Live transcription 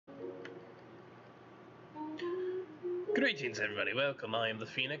Greetings everybody, welcome, I am the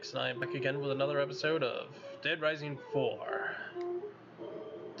Phoenix, and I am back again with another episode of Dead Rising 4.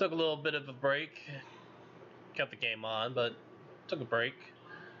 Took a little bit of a break, kept the game on, but took a break,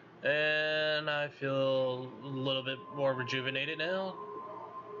 and I feel a little bit more rejuvenated now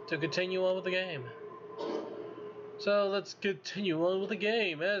to continue on with the game. So let's continue on with the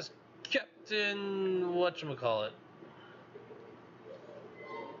game as Captain whatchamacallit.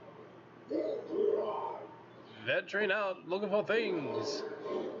 Venturing out, looking for things.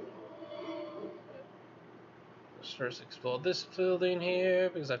 Let's first explore this building here,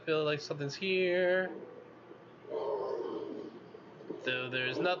 because I feel like something's here. Though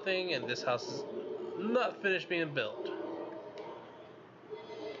there's nothing, and this house is not finished being built.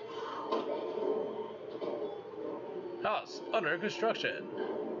 House under construction.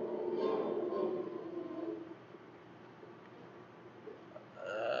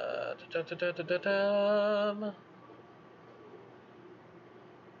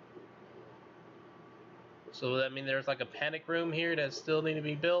 So that mean there's like a panic room here that still need to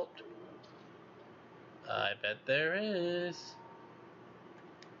be built? I bet there is.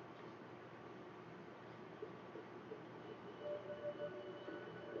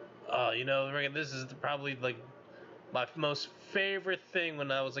 Oh, you know, this is probably like my most favorite thing when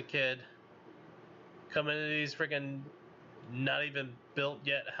I was a kid. Coming into these freaking not even built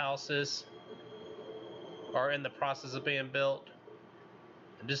yet houses, or in the process of being built,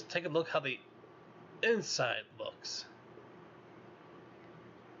 and just take a look how the inside looks.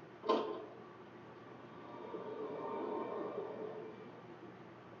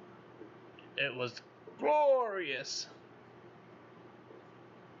 It was glorious.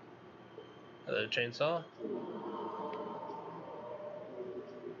 Hello, chainsaw.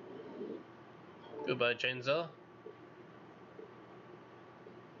 Goodbye, chainsaw.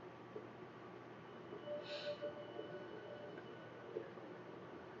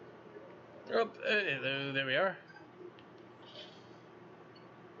 Oh, there we are.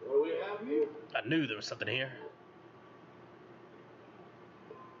 What do we have here? I knew there was something here.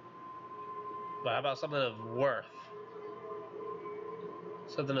 But how about something of worth?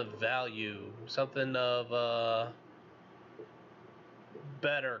 Something of value. Something of,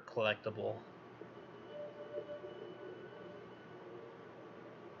 better collectible.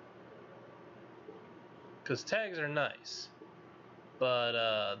 Because tags are nice.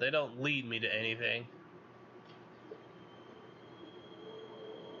 But, they don't lead me to anything.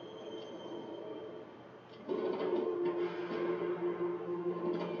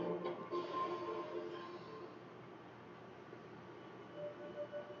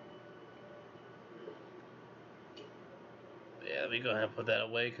 Yeah, let me go ahead and put that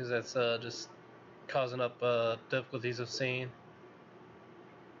away, because that's just causing up difficulties of seeing.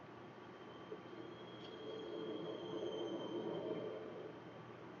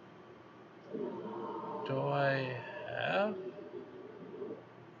 Do I have?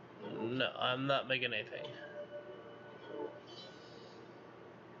 No, I'm not making anything.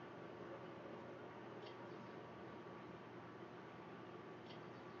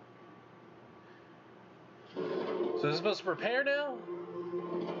 So is it supposed to prepare now?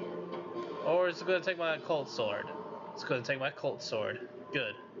 Or is it going to take my occult sword? It's going to take my occult sword.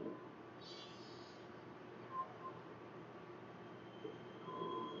 Good.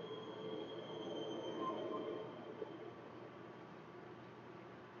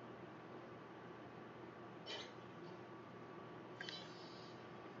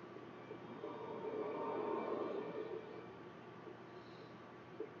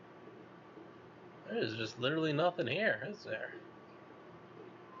 There's just literally nothing here, is there?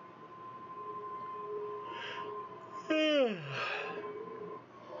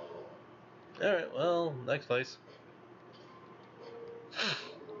 Alright, well, next place.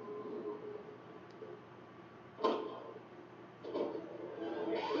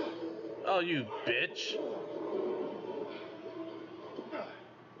 Oh, you bitch!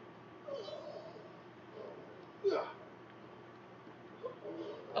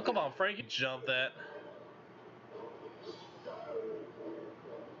 Oh, come on, Frank, you jump that.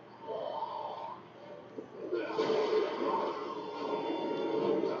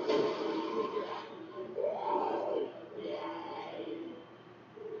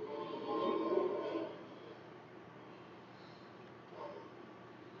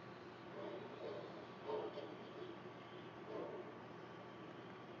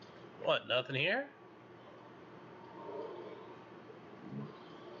 What, nothing here?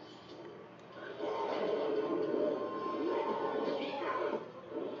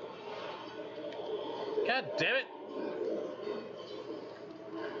 God damn it!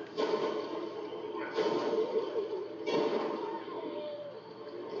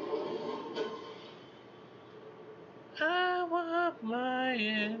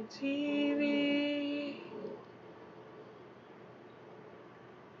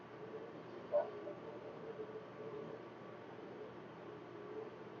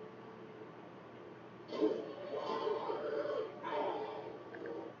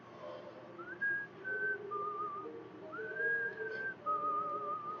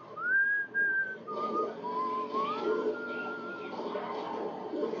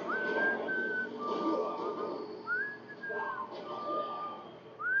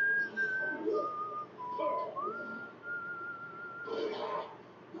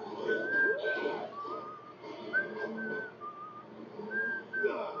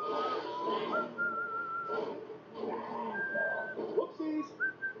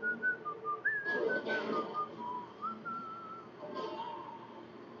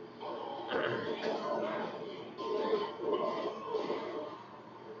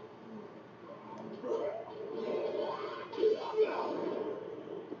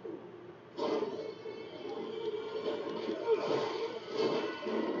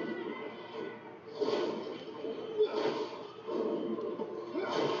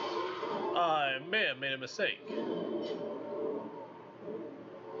 mistake.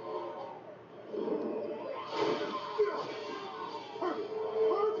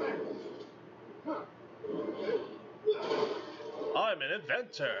 I'm an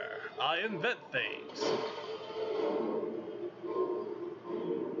inventor. I invent things.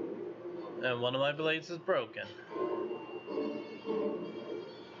 And one of my blades is broken.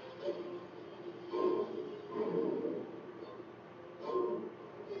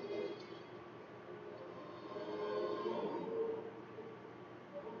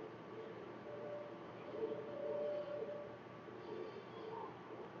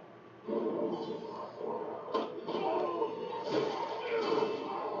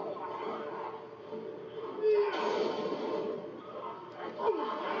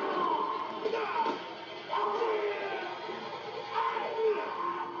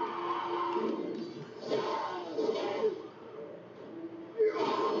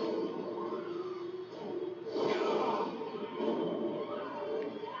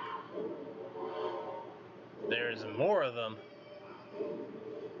 There's more of them.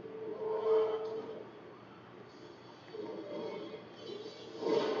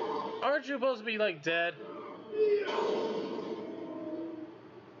 Aren't you supposed to be, like, dead?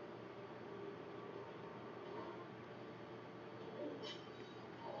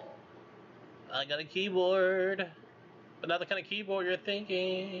 I got a keyboard. But not the kind of keyboard you're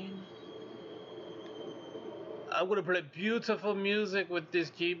thinking. I'm gonna play beautiful music with this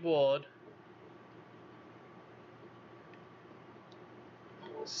keyboard.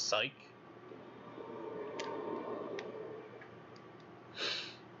 Psych.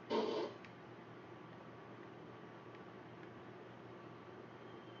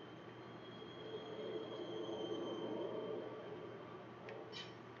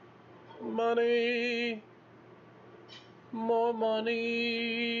 Money. More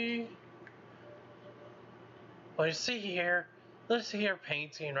money. Well, you see here, this here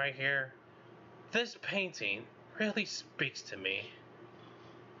painting right here. This painting really speaks to me.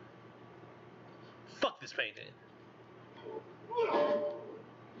 Fuck this painting.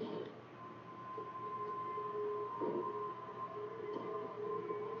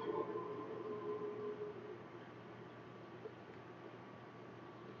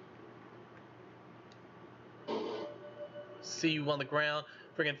 See you on the ground,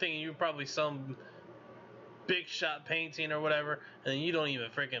 freaking thinking you're probably some big shot painting or whatever, and then you don't even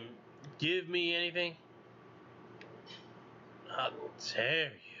freaking give me anything. How dare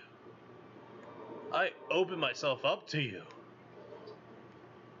you? I open myself up to you.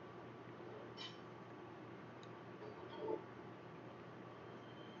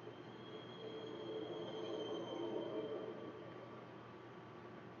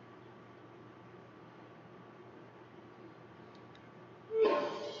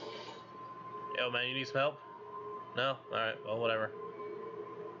 Yo, man, you need some help? No? Alright, well, whatever.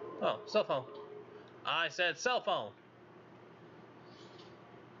 Oh, cell phone. I said cell phone.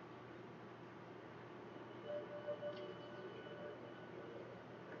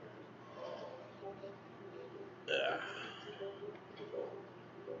 Ugh.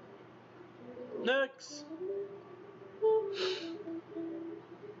 Next.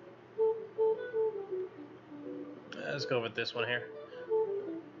 Let's go with this one here.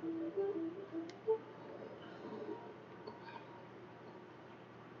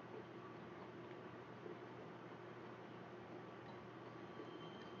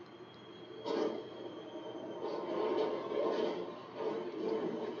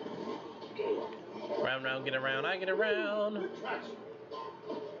 Round, round, get around, I get around.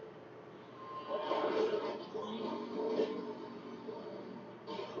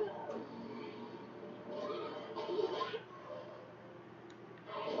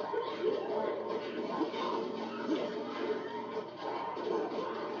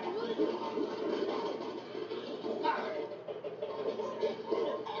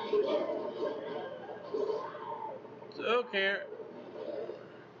 Okay.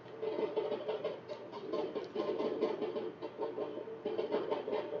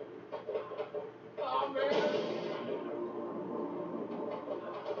 Oh, man.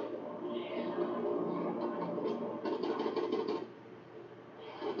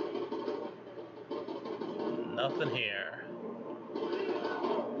 Nothing here.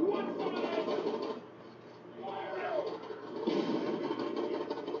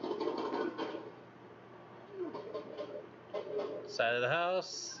 Side of the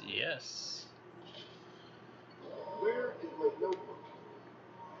house, yes. Where is my notebook?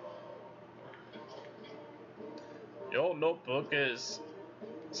 Your notebook is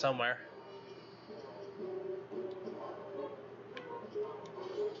somewhere.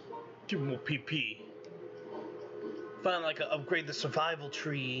 Give me more PP. Find like a upgrade the survival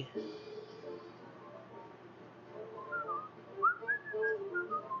tree.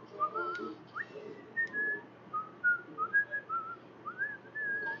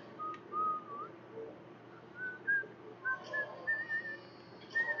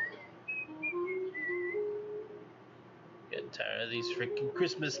 Getting tired of these freaking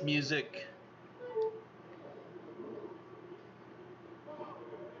Christmas music.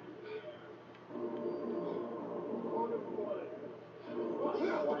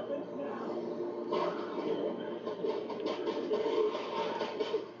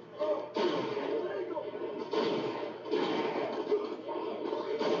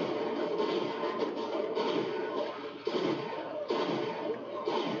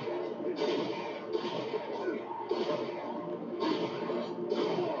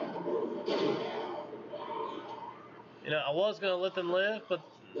 You know, I was gonna let them live, but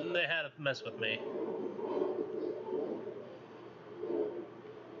they had to mess with me.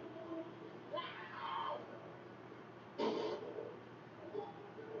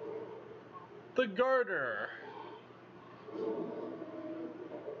 The garter.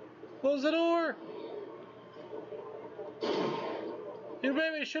 Close the door. You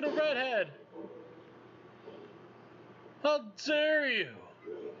made me shoot a redhead. How dare you?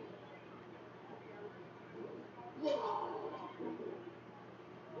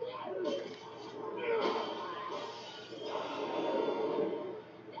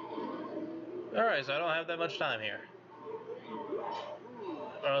 Alright, so I don't have that much time here.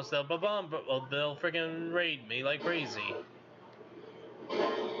 Or else they'll they'll freaking raid me like crazy.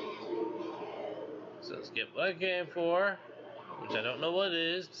 So let's get what I came for, which I don't know what it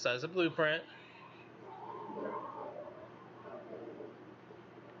is besides a blueprint.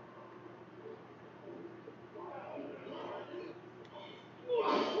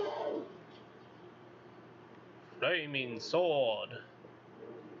 Flaming sword.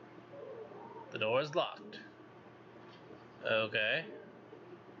 The door is locked. Okay.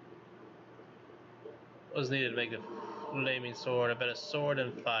 What was needed to make a flaming sword? I bet a sword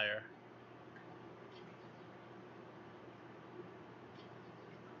and fire.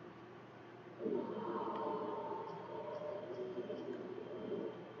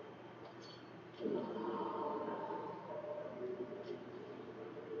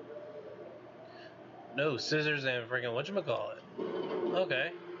 No, scissors and freaking whatchamacallit.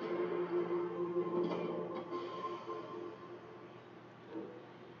 Okay.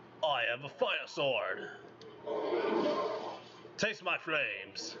 I have a fire sword. Taste my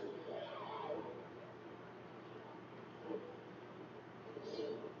flames.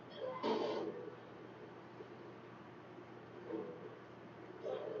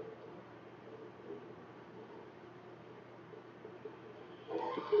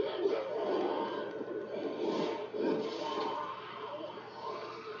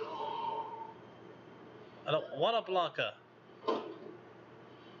 I don't want a Blanca.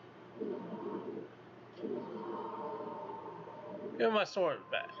 Give me my sword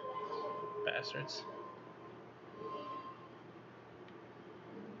back, bastards.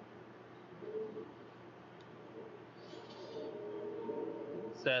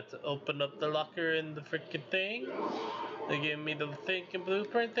 Is that to open up the locker in the freaking thing? They give me the thinking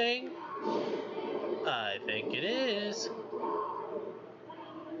blueprint thing? I think it is.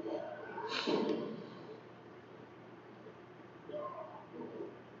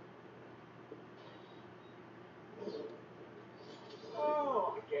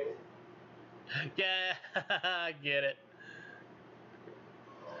 Oh, I get it. Yeah, I get it.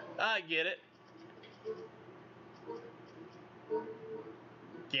 I get it.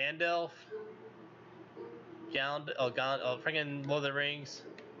 Gandalf. Freaking Lord of the Rings.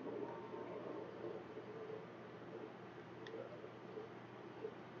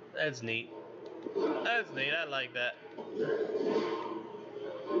 That's neat. That's neat. I like that.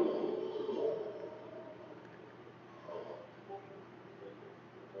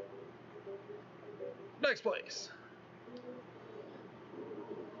 Next place.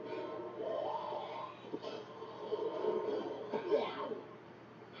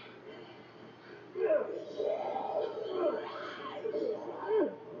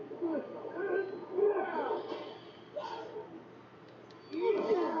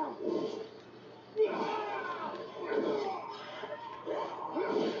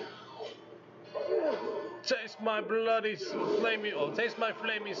 Taste my bloody flaming. Oh, taste my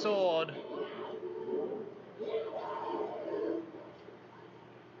flaming sword.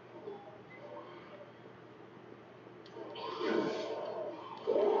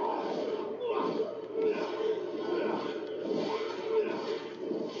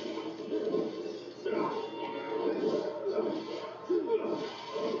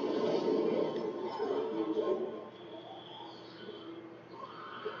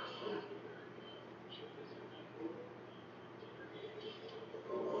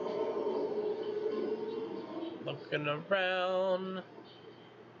 Looking around.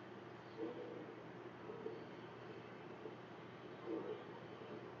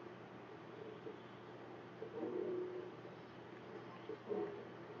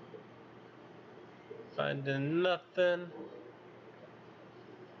 Finding nothing.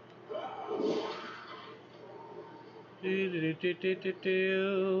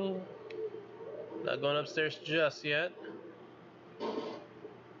 Do. Not going upstairs just yet.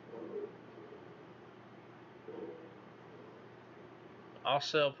 I'll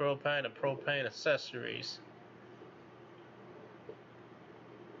sell propane and propane accessories.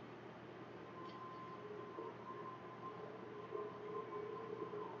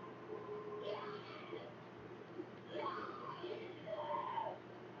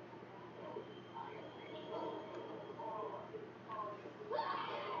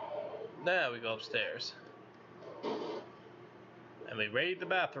 Now we go upstairs. And we raid the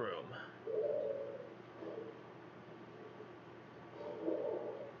bathroom.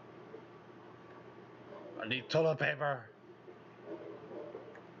 I need toilet paper.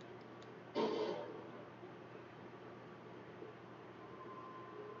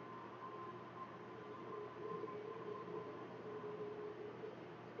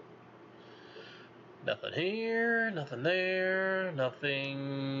 Nothing here, nothing there,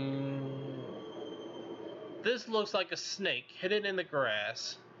 nothing. This looks like a snake hidden in the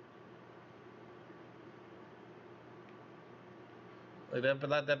grass. Like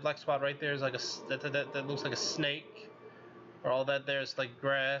that black spot right there is like that looks like a snake. Or all that there is like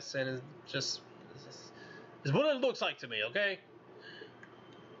grass, and it's just is what it looks like to me, okay?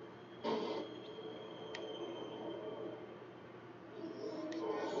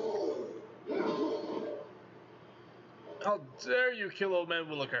 How dare you kill old man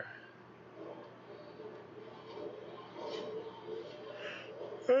Williker?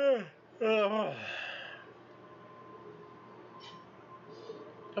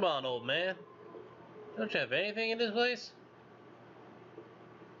 Come on, old man. Don't you have anything in this place?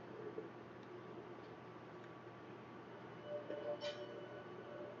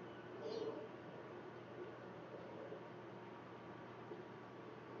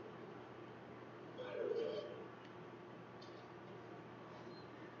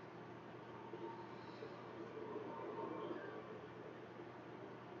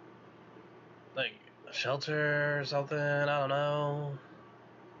 Like a shelter or something? I don't know.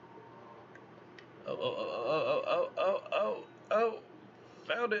 Oh.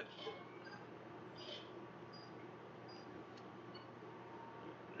 Found it.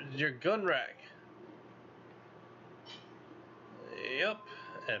 Your gun rack. Yep.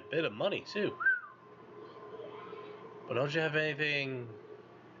 And a bit of money, too. But don't you have anything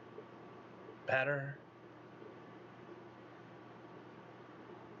better?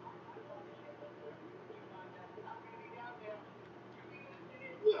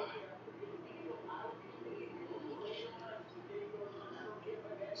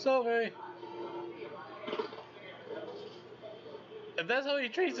 Sorry. If that's how he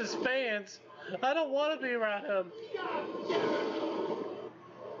treats his fans, I don't want to be around him.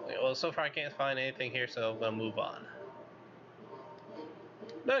 Well, so far I can't find anything here, so I'm gonna move on.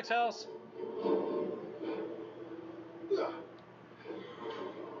 Next house. The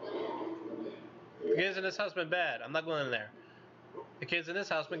kids in this house been bad. I'm not going in there. The kids in this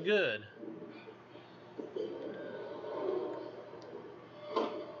house been good.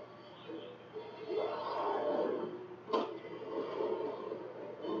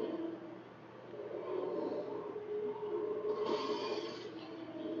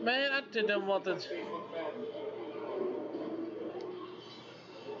 Man, I didn't want to.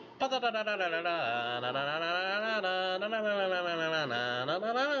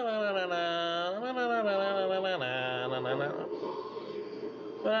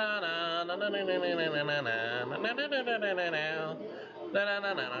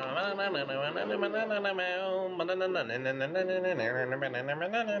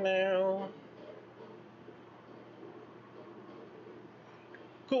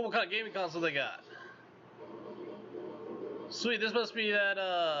 Cool, what kind of gaming console they got? Sweet, this must be that,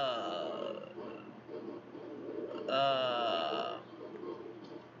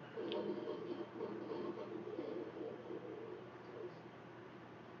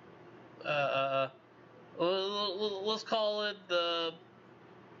 let's call it the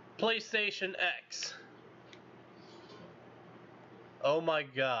PlayStation X. Oh my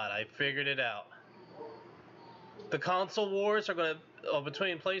god, I figured it out. The console wars are gonna,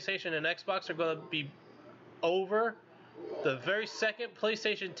 between PlayStation and Xbox are gonna be over the very second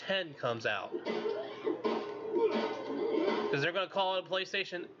PlayStation 10 comes out. Because they're gonna call it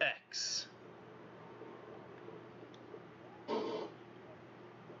PlayStation X.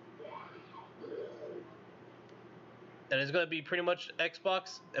 And it's going to be pretty much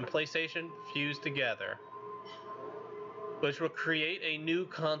Xbox and PlayStation fused together, which will create a new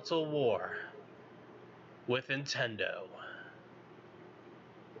console war with Nintendo.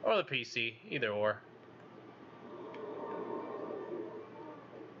 Or the PC, either or.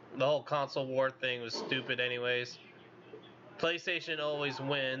 The whole console war thing was stupid anyways. PlayStation always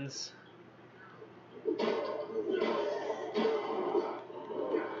wins.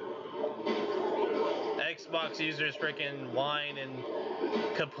 Xbox users freaking whine and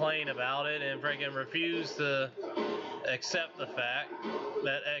complain about it and freaking refuse to accept the fact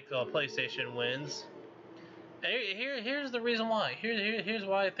that PlayStation wins. And here's the reason why. Here's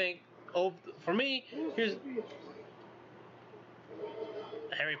why I think. Oh, for me, here's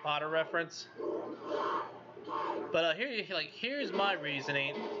Harry Potter reference. But here's my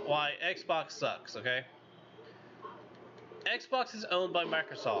reasoning why Xbox sucks. Okay, Xbox is owned by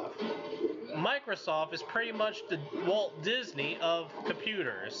Microsoft. Microsoft is pretty much the Walt Disney of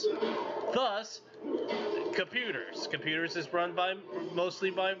computers. Thus, computers is run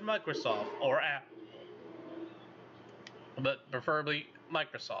mostly by Microsoft or Apple, but preferably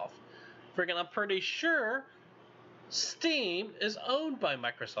Microsoft. I'm pretty sure Steam is owned by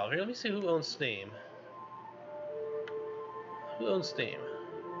Microsoft. Here, let me see who owns Steam. Who owns Steam?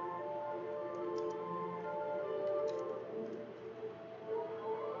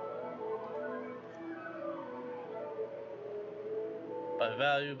 By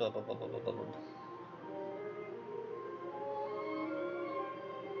value, blah blah blah blah blah blah.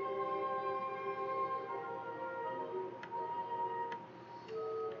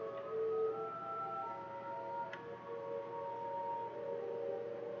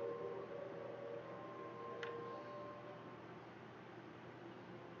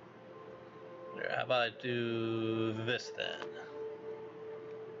 How about I do this then?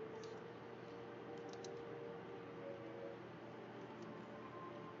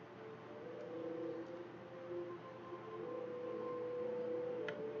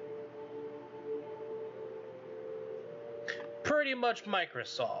 Pretty much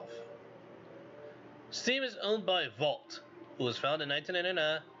Microsoft. Steam is owned by Vault, who was founded in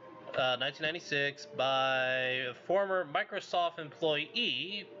 1996 by a former Microsoft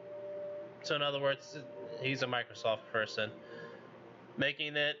employee. So in other words, he's a Microsoft person,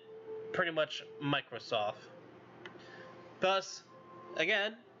 making it pretty much Microsoft. Thus,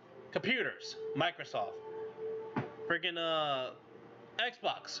 again, computers, Microsoft. Freaking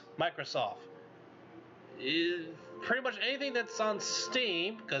Xbox, Microsoft. Pretty much anything that's on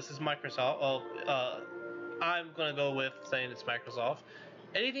Steam, because it's Microsoft. Well, I'm gonna go with saying it's Microsoft.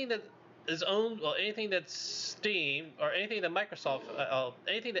 Anything that is owned, well, anything that's Steam or anything that Microsoft,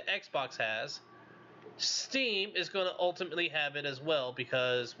 anything that Xbox has, Steam is going to ultimately have it as well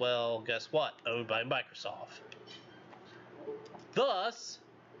because, well, guess what? Owned by Microsoft. Thus,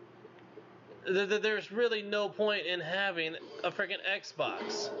 there's really no point in having a freaking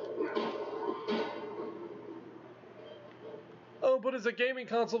Xbox. Oh, but it's a gaming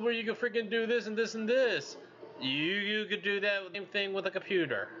console where you can freaking do this and this and this. You could do that same thing with a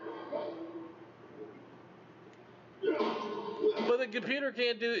computer. But the computer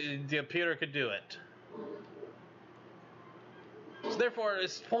can't do it. The computer could do it. So therefore,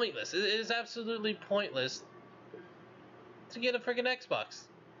 it's pointless. It is absolutely pointless to get a freaking Xbox.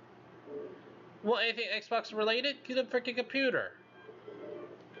 Well, anything Xbox related, get a freaking computer.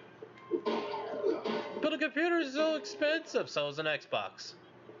 But a computer is so expensive, so is an Xbox.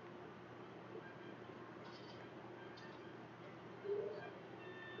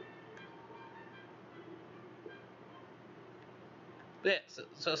 Yeah,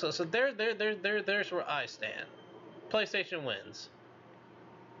 so there's where I stand. PlayStation wins.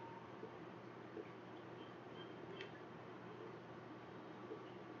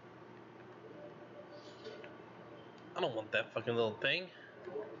 I don't want that fucking little thing.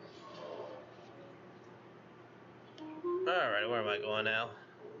 Alright, where am I going now?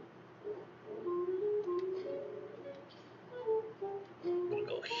 I'm gonna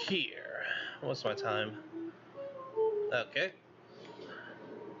go here. What's my time? Okay.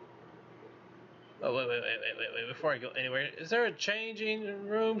 Oh, wait. Before I go anywhere, is there a changing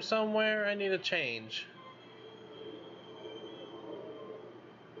room somewhere? I need a change.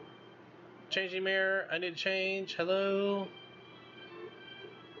 Changing mirror, I need to change. Hello?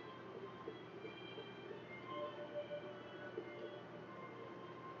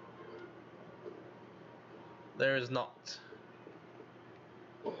 There is not.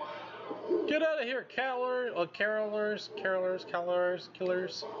 Get out of here, carolers.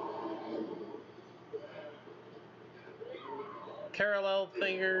 Parallel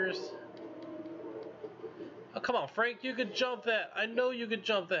fingers. come on, Frank, you could jump that. I know you could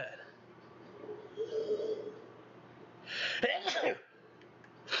jump that.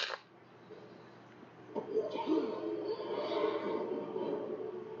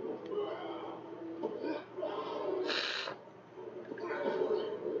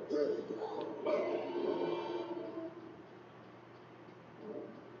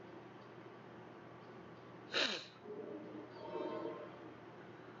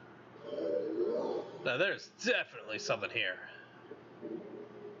 Now there's definitely something here.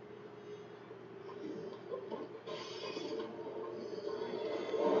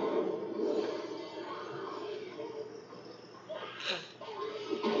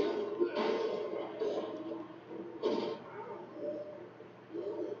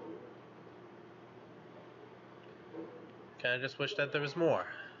 I just wish that there was more.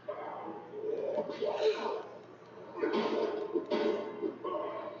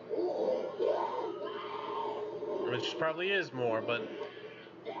 Which probably is more, but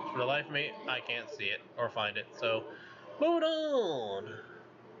for the life of me, I can't see it or find it. So, moving on.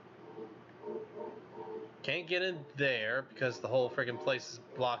 Can't get in there because the whole friggin' place is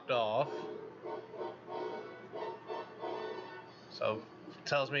blocked off. So, it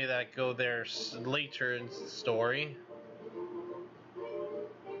tells me that I go there later in the story.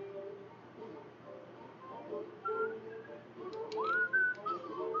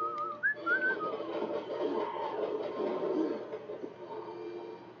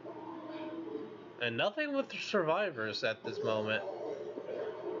 And nothing with the survivors at this moment.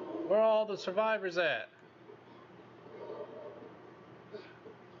 Where are all the survivors at?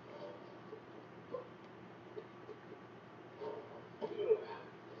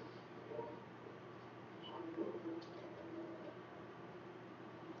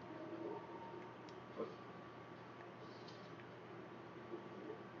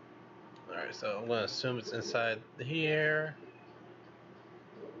 Alright, so I'm gonna assume it's inside here.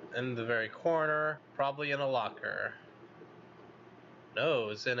 In the very corner, probably in a locker. No,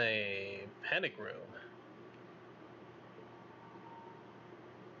 it's in a panic room.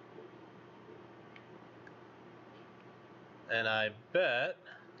 And I bet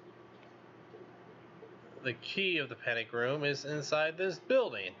the key of the panic room is inside this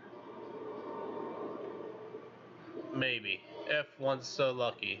building. Maybe, if one's so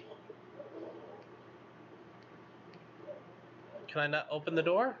lucky. Can I not open the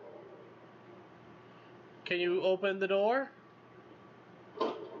door? Can you open the door?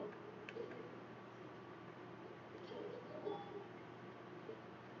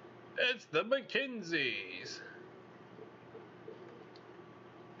 It's the McKinseys.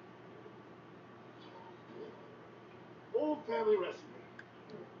 Old family recipe.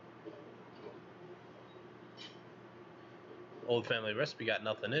 Old family recipe got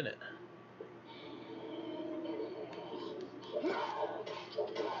nothing in it.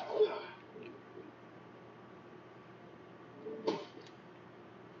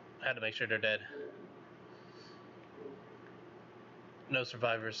 I had to make sure they're dead. No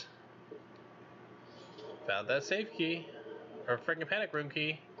survivors. Found that safe key. Or freaking panic room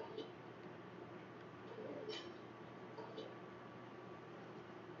key.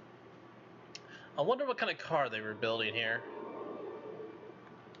 I wonder what kind of car they were building here.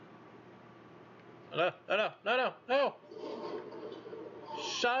 No, no, no, no, no, no!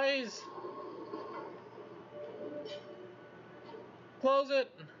 Shies! Close it!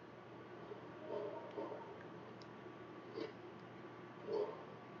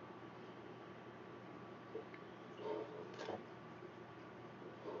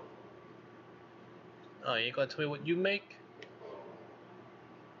 Oh, you ain't gonna tell me what you make?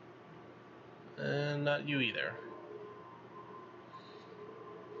 And not you either.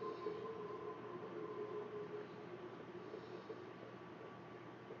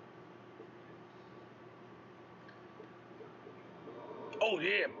 Oh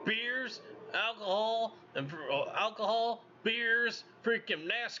yeah, beers, alcohol, beers, freaking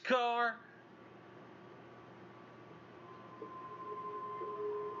NASCAR.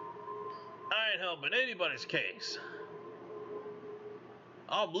 I ain't helping anybody's case.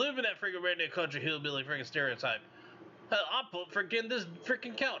 I'm living that freaking redneck country hillbilly freaking stereotype. Hell, I put freaking this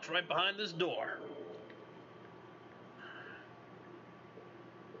freaking couch right behind this door.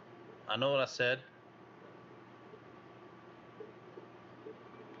 I know what I said.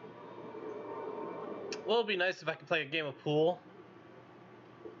 Well, it'd be nice if I could play a game of pool.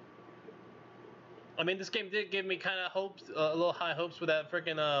 I mean, this game did give me kind of hopes, a little high hopes with that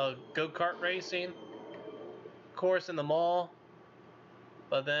freaking go-kart racing course in the mall.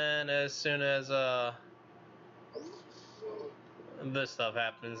 But then as soon as this stuff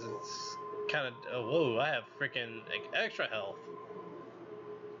happens, it's kind of... Oh, whoa, I have freaking like, extra health.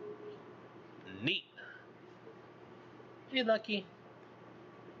 Neat. You're lucky.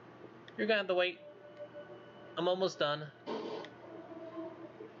 You're gonna have to wait. I'm almost done.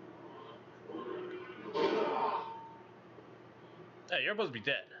 Hey, you're supposed to be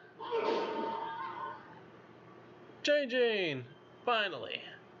dead. Changing! Finally.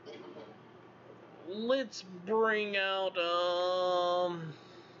 Let's bring out,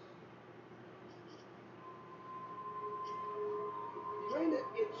 Kinda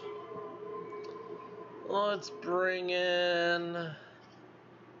itchy. let's bring in...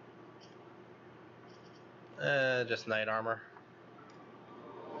 just knight armor.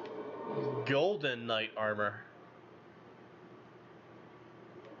 Golden knight armor.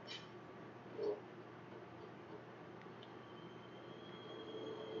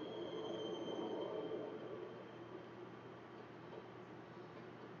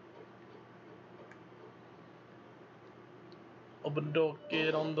 Open the door,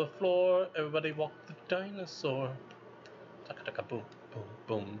 get on the floor, everybody walk the dinosaur. Taka taka boom, boom,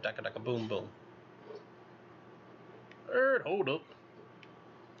 boom, taka taka boom, boom. Hold up.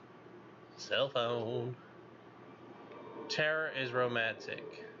 Cell phone. Terror is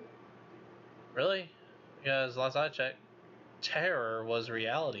romantic. Really? Because last I checked, terror was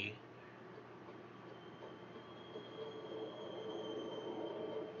reality.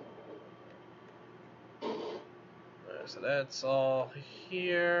 Alright, so that's all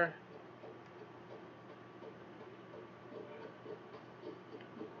here.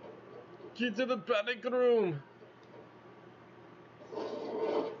 Get to the panic room!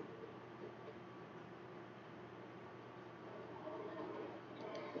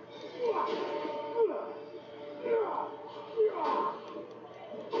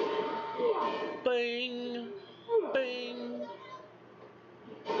 Bing! Bing!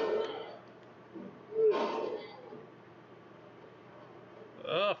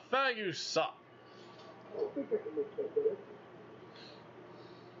 Fag, you suck! I think I can make that better.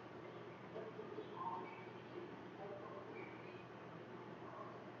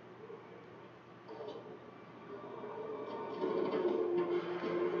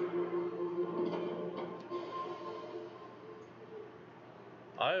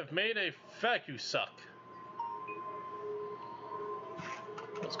 I have made a fag, you suck.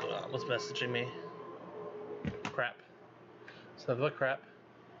 What's going on? What's messaging me? Crap. It's nothing but crap.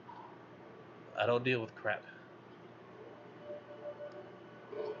 I don't deal with crap.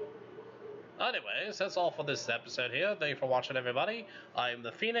 Anyways, that's all for this episode here. Thank you for watching, everybody. I'm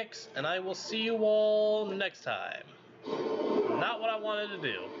the Phoenix, and I will see you all next time. Not what I wanted to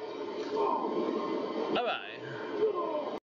do. Bye-bye.